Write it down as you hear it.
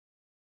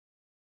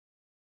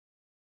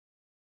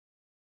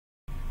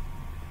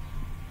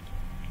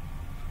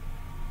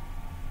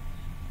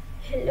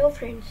Hello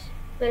friends,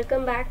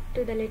 welcome back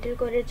to the Little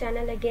Coder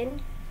channel again.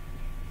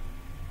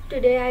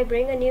 Today I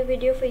bring a new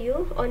video for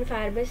you on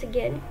Firebase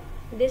again.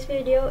 In this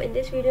video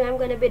I'm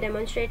going to be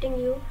demonstrating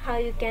you how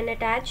you can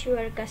attach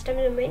your custom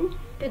domain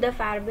to the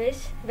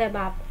Firebase web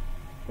app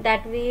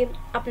that we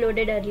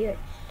uploaded earlier.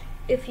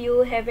 If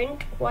you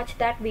haven't watched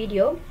that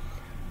video,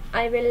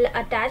 I will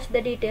attach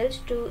the details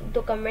to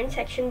the comment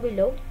section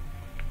below.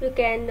 You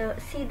can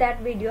see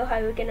that video how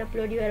you can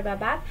upload your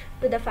web app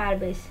to the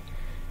Firebase.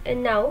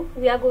 And now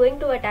we are going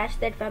to attach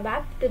that web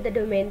app to the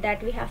domain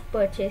that we have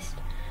purchased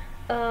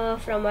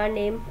from our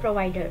name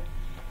provider.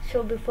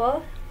 So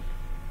before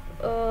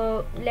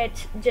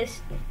let's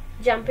just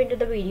jump into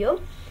the video.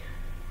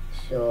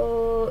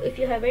 So if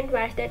you haven't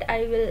watched that,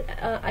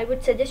 I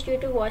would suggest you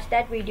to watch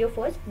that video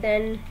first,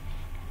 then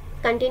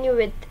continue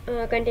with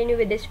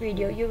this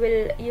video. You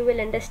will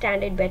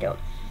understand it better.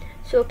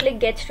 So click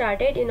get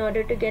started in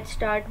order to get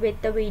started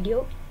with the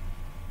video.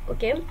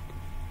 Okay,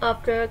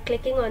 after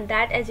clicking on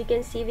that, as you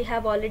can see, we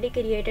have already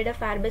created a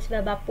Firebase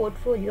web app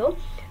portfolio.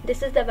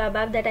 This is the web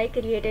app that I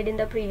created in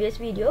the previous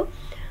video.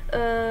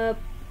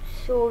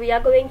 So we are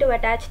going to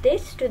attach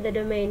this to the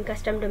domain,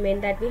 custom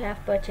domain that we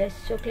have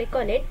purchased. So click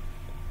on it.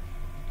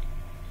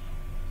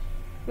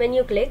 When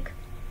you click,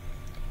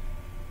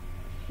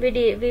 we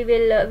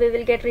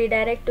will get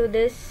redirect to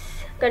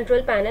this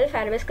control panel,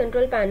 Firebase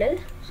control panel.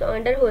 So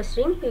under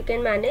hosting, you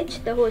can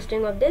manage the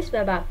hosting of this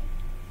web app.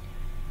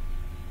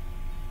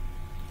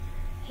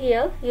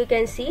 Here you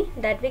can see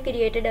that we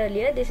created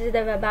earlier. This is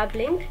the web app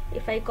link.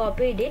 If I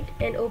copied it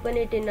and open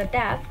it in a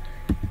tab,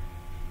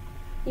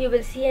 you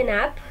will see an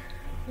app.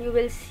 You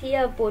will see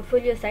a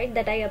portfolio site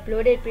that I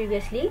uploaded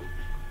previously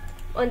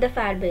on the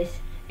Firebase.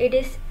 It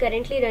is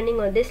currently running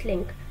on this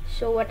link.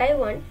 So what I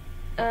want,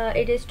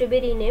 it is to be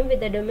renamed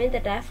with the domain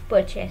that I have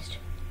purchased.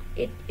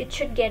 It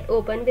should get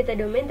open with the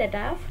domain that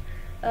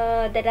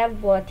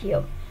I've bought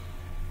here.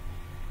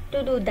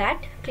 To do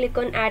that, click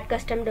on add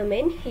custom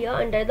domain here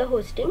under the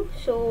hosting.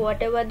 So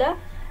whatever the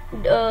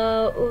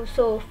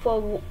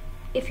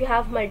if you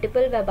have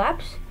multiple web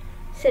apps,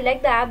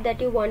 select the app that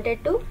you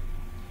wanted to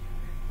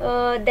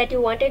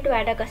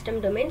add a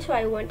custom domain. So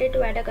I wanted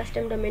to add a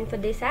custom domain for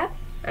this app.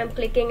 I'm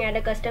clicking add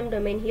a custom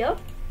domain here.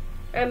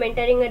 I'm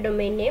entering a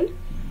domain name.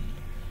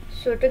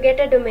 So to get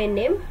a domain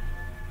name,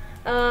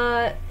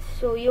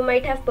 so you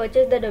might have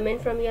purchased the domain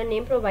from your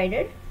name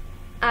provider.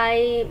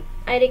 I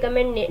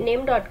recommend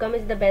name.com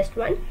is the best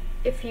one.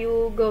 If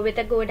you go with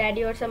a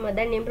GoDaddy or some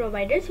other name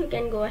providers, you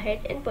can go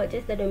ahead and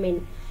purchase the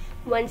domain.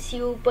 Once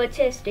you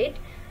purchased it,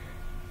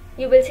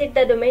 you will set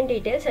the domain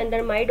details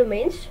under my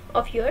domains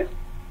of your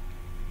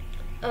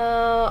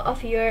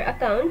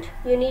account.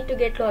 You need to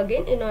get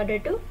login in order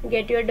to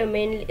get your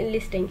domain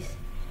listings.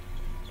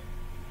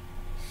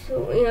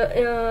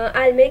 So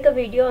I'll make a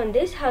video on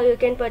this, how you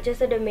can purchase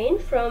a domain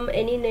from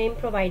any name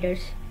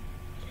providers.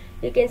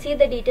 You can see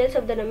the details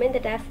of the domain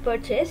that I have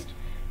purchased,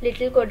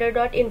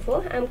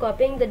 littlecoder.info. I'm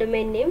copying the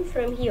domain name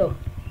from here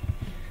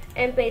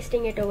and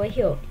pasting it over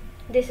here.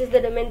 This is the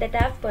domain that I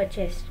have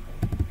purchased.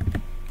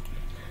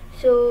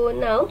 So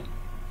now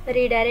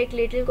redirect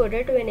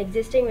littlecoder to an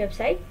existing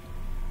website.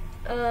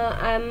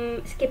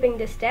 I'm skipping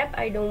this step.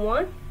 I don't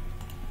want.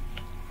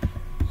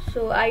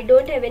 So I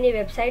don't have any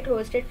website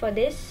hosted for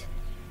this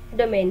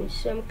domain.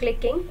 So I'm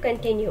clicking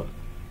continue.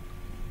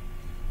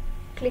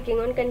 Clicking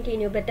on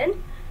continue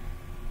button.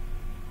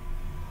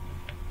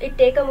 It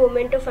take a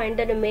moment to find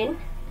the domain.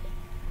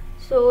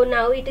 So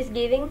now it is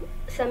giving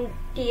some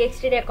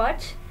TXT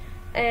records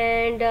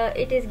and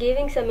it is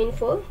giving some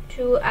info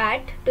to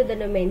add to the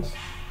domains.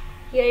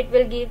 Here it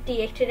will give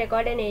TXT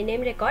record and a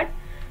name record.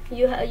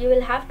 You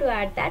will have to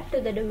add that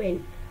to the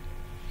domain.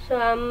 So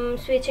I'm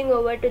switching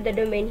over to the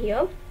domain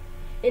here.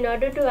 In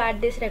order to add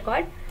this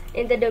record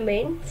in the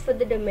domain, for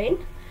the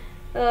domain,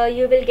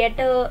 you will get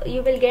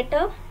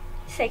a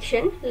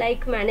section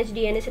like manage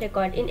DNS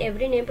record. In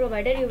every name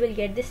provider you will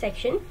get this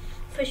section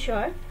for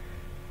sure.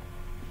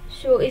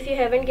 So if you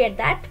haven't get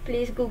that,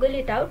 please Google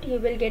it out. You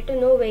will get to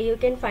know where you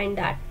can find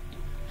that.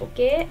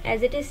 Okay,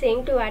 as it is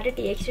saying to add a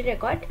TXT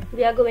record,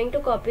 we are going to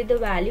copy the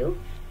value.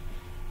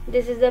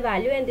 This is the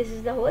value and this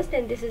is the host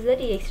and this is the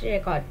TXT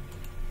record.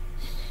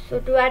 So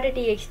to add a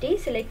TXT,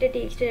 select a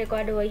TXT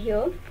record over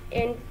here,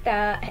 and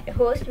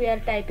host we are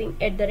typing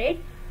 @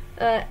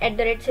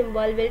 @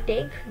 symbol will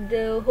take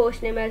the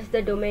host name as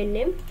the domain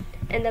name,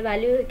 and the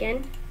value you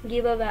can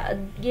give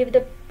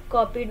the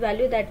copied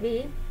value that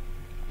we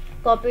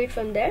copied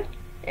from there,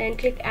 and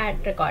click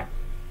add record.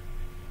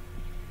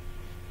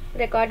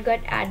 Record got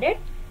added.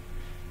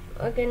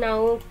 Okay,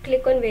 now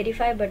click on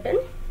verify button.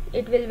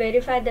 It will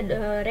verify the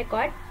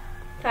record.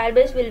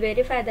 Firebase will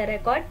verify the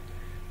record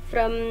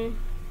from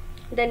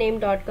the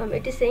name.com.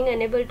 It is saying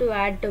unable to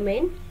add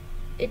domain.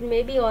 It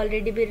may be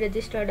already be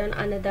registered on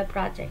another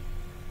project.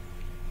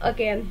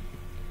 Okay,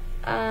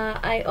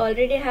 I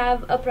already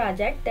have a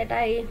project that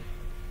I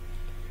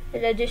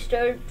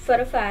registered for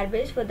a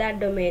Firebase for that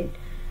domain.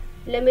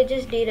 Let me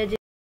just deregister.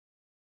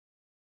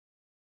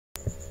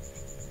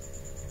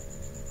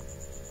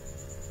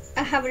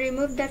 I have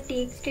removed the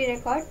TXT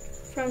record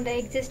from the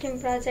existing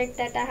project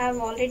that I have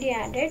already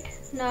added.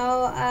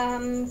 Now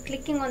I'm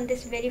clicking on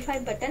this verify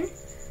button.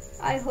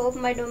 I hope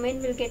my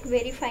domain will get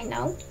verified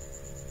now.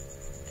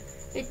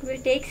 It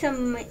will take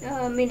some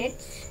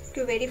minutes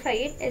to verify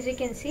it. As you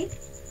can see,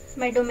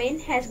 my domain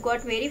has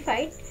got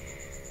verified.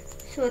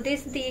 So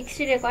this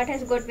TXT record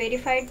has got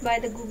verified by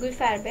the Google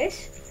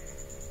Firebase.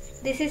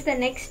 This is the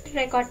next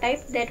record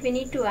type that we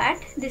need to add.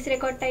 This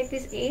record type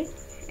is A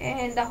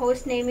and the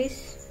host name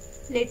is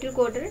Little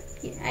Coder,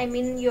 I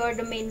mean your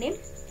domain name,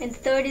 and the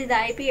third is the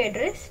IP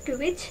address to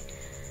which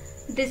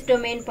this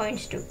domain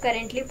points to,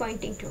 currently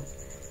pointing to.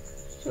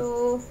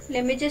 So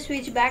let me just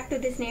switch back to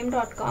this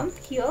name.com.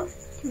 Here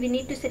we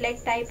need to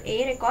select type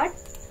A record,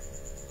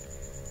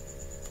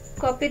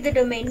 copy the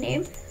domain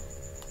name,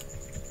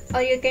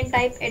 or you can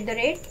type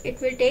 @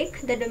 it will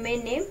take the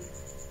domain name.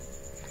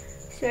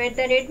 So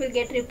 @ will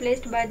get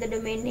replaced by the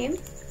domain name.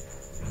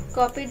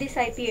 Copy this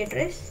IP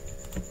address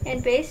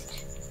and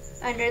paste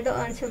under the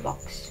answer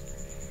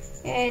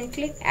box and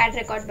click add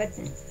record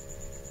button.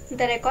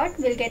 The record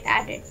will get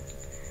added.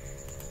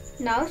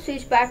 Now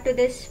switch back to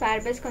this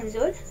Firebase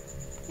console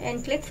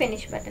and click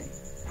finish button.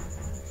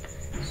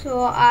 So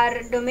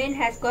our domain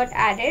has got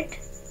added.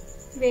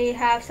 We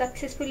have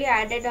successfully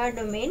added our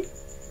domain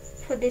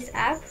for this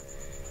app.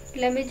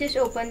 Let me just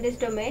open this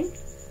domain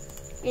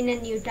in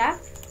a new tab.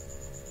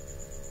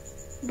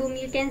 Boom,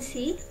 you can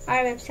see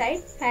our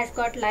website has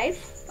got live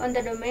on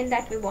the domain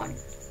that we want.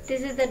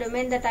 This is the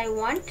domain that I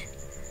want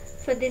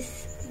for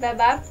this web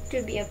app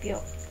to be up here.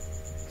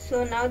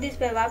 So now this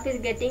web app is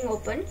getting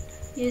open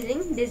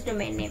using this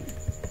domain name.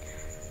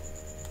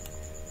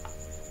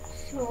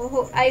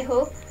 So I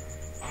hope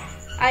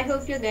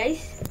you guys,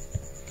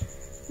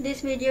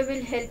 this video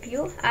will help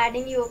you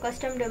adding your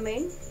custom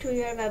domain to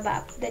your web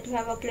app that you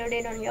have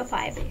uploaded on your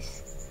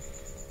Firebase.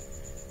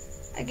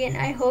 Again,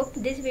 I hope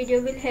this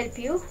video will help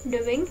you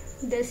doing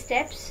the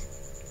steps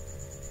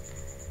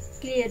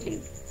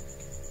clearly.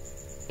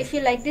 If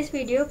you like this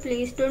video,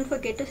 please don't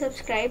forget to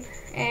subscribe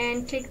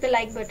and click the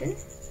like button.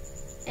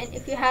 And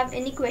if you have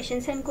any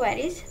questions and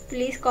queries,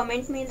 please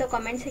comment me in the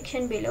comment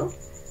section below.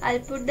 I'll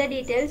put the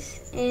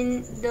details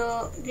in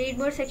the read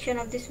more section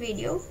of this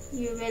video.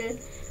 You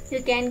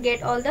can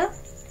get all the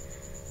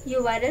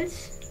URLs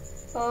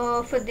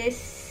for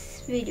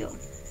this video.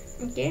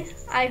 Okay,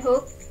 I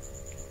hope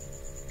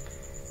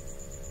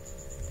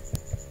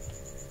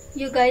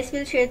you guys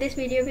will share this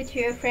video with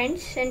your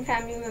friends and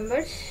family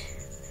members.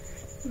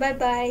 Bye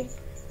bye.